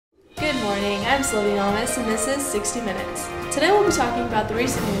morning, I'm Sylvia Almas, and this is 60 Minutes. Today we'll be talking about the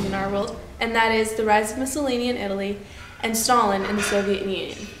recent news in our world, and that is the rise of Mussolini in Italy and Stalin in the Soviet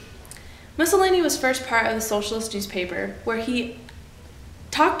Union. Mussolini was first part of the socialist newspaper, where he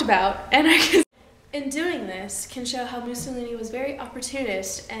talked about anarchism. In doing this, can show how Mussolini was very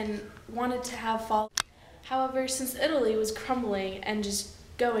opportunist and wanted to have followers. However, since Italy was crumbling and just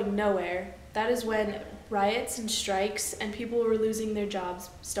going nowhere, that is when riots and strikes and people were losing their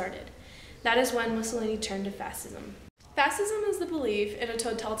jobs started. That is when Mussolini turned to fascism. Fascism is the belief in a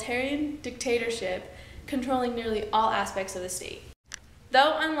totalitarian dictatorship controlling nearly all aspects of the state.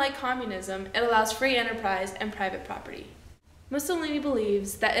 Though unlike communism, it allows free enterprise and private property. Mussolini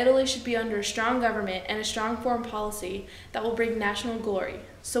believes that Italy should be under a strong government and a strong foreign policy that will bring national glory.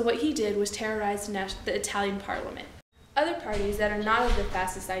 So what he did was terrorize the Italian parliament. Other parties that are not of the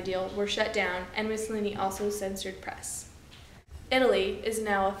fascist ideal were shut down, and Mussolini also censored press. Italy is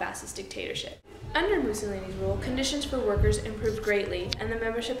now a fascist dictatorship. Under Mussolini's rule, conditions for workers improved greatly, and the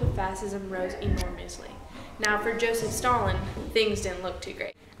membership of fascism rose enormously. Now for Joseph Stalin, things didn't look too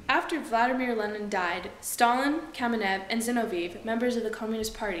great. After Vladimir Lenin died, Stalin, Kamenev, and Zinoviev, members of the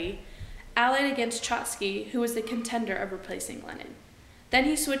Communist Party, allied against Trotsky, who was the contender of replacing Lenin. Then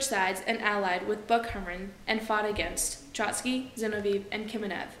he switched sides and allied with Bukharin and fought against Trotsky, Zinoviev, and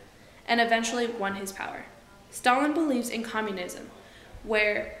Kamenev, and eventually won his power. Stalin believes in communism,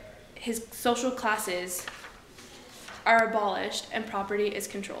 where his social classes are abolished and property is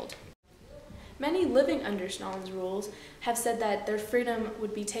controlled. Many living under Stalin's rules have said that their freedom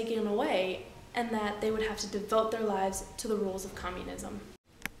would be taken away and that they would have to devote their lives to the rules of communism.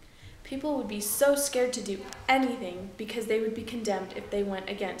 People would be so scared to do anything because they would be condemned if they went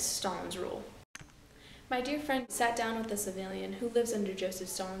against Stalin's rule. My dear friend sat down with a civilian who lives under Joseph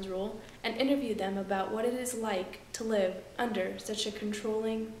Stalin's rule and interviewed them about what it is like to live under such a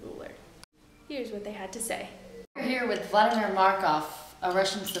controlling ruler. Here's what they had to say. We're here with Vladimir Markov, a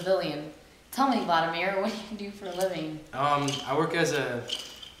Russian civilian. Tell me, Vladimir, what do you do for a living? I work as a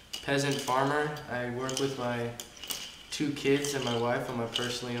peasant farmer. I work with my 2 kids and my wife on my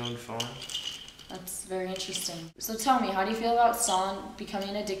personally owned farm. That's very interesting. So tell me, how do you feel about Stalin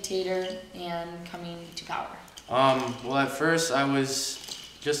becoming a dictator and coming to power? Well, at first I was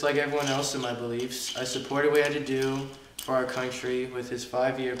just like everyone else in my beliefs. I supported what he had to do for our country with his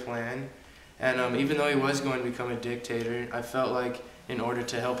 5-year plan. And even though he was going to become a dictator, I felt like in order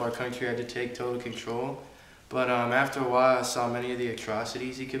to help our country, I had to take total control. But after a while, I saw many of the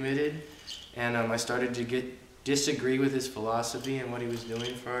atrocities he committed, and I started to disagree with his philosophy and what he was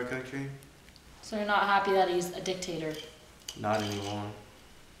doing for our country. So you're not happy that he's a dictator? Not anymore.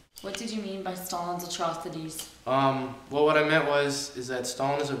 What did you mean by Stalin's atrocities? Well, what I meant is that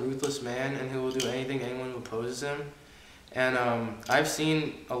Stalin is a ruthless man, and he will do anything anyone who opposes him. And I've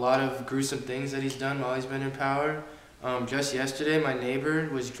seen a lot of gruesome things that he's done while he's been in power. Just yesterday, my neighbor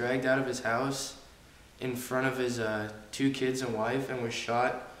was dragged out of his house in front of his 2 kids and wife and was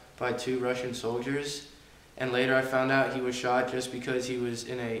shot by 2 Russian soldiers. And later I found out he was shot just because he was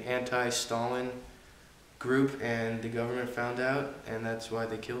in an anti-Stalin group, and the government found out, and that's why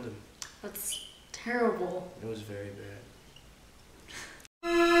they killed him. That's terrible. It was very bad.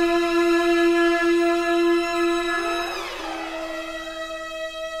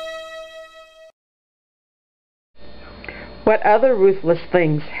 What other ruthless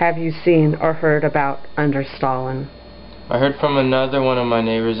things have you seen or heard about under Stalin? I heard from another one of my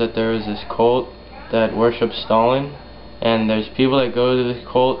neighbors that there was this cult that worships Stalin, and there's people that go to this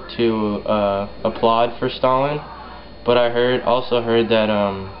cult to applaud for Stalin, but I also heard that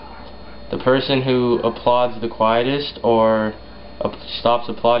the person who applauds the quietest or stops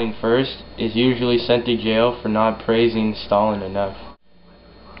applauding first is usually sent to jail for not praising Stalin enough.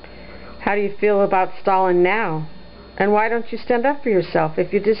 How do you feel about Stalin now? And why don't you stand up for yourself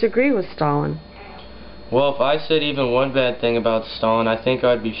if you disagree with Stalin? Well, if I said even one bad thing about Stalin, I think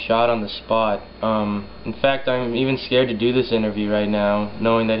I'd be shot on the spot. In fact, I'm even scared to do this interview right now,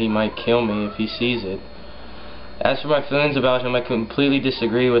 knowing that he might kill me if he sees it. As for my feelings about him, I completely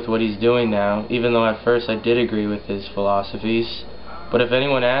disagree with what he's doing now, even though at first I did agree with his philosophies. But if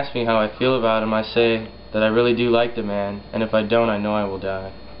anyone asks me how I feel about him, I say that I really do like the man, and if I don't, I know I will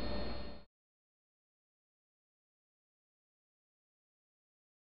die.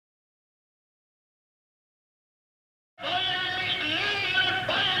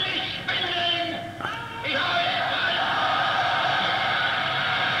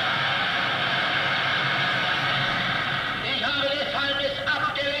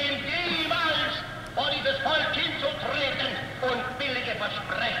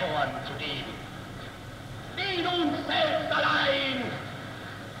 Versprechungen zu geben. Die nun selbst allein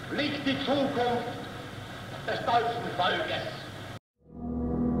liegt die Zukunft des deutschen Volkes.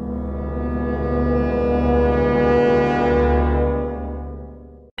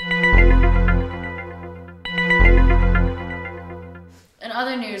 In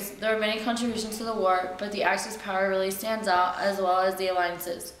other news, there are many contributions to the war, but the Axis power really stands out, as well as the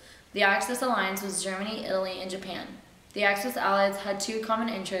alliances. The Axis alliance was Germany, Italy, and Japan. The Axis allies had two common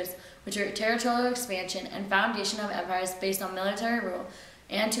interests, which were territorial expansion and foundation of empires based on military rule,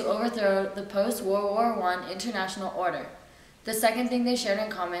 and to overthrow the post-World War I international order. The second thing they shared in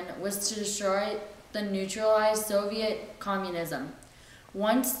common was to destroy the neutralized Soviet communism.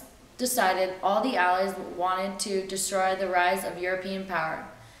 Once decided, all the Allies wanted to destroy the rise of European power.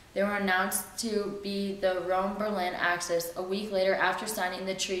 They were announced to be the Rome-Berlin Axis a week later after signing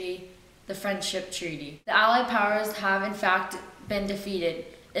the treaty, the Friendship Treaty. The Allied powers have in fact been defeated.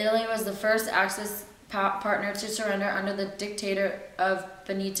 Italy was the first Axis partner to surrender under the dictator of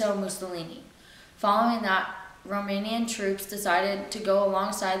Benito Mussolini. Following that, Romanian troops decided to go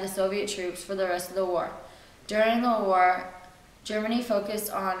alongside the Soviet troops for the rest of the war. During the war, Germany focused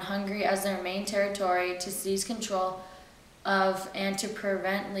on Hungary as their main territory to seize control of and to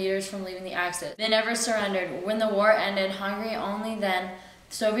prevent leaders from leaving the Axis. They never surrendered. When the war ended, Hungary only then,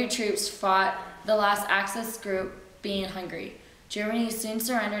 Soviet troops fought the last Axis group, being Hungary. Germany soon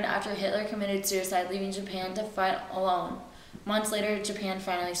surrendered after Hitler committed suicide, leaving Japan to fight alone. Months later, Japan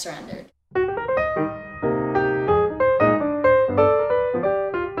finally surrendered.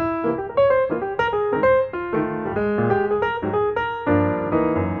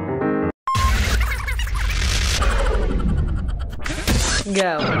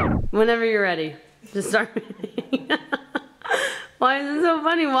 Go. Whenever you're ready. Just start reading. Why is it so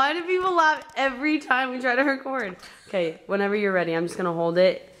funny? Why do people laugh every time we try to record? Okay, whenever you're ready, I'm just going to hold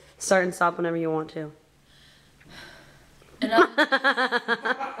it. Start and stop whenever you want to.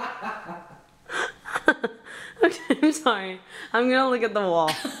 Okay, I'm sorry. I'm going to look at the wall.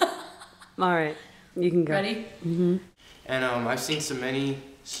 All right, you can go. Ready? Mm-hmm. And I've seen so many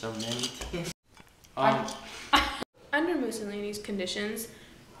things. Under Mussolini's conditions,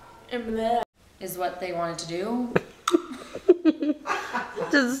 Is what they wanted to do.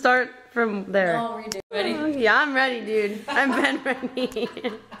 Just start from there. No, redo. Ready? Yeah, I'm ready, dude. I've been ready.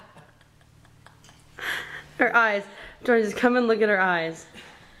 Her eyes. Jordan, just come and look at her eyes.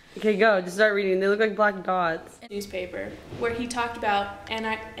 Okay, go. Just start reading. They look like black dots. newspaper, where he talked about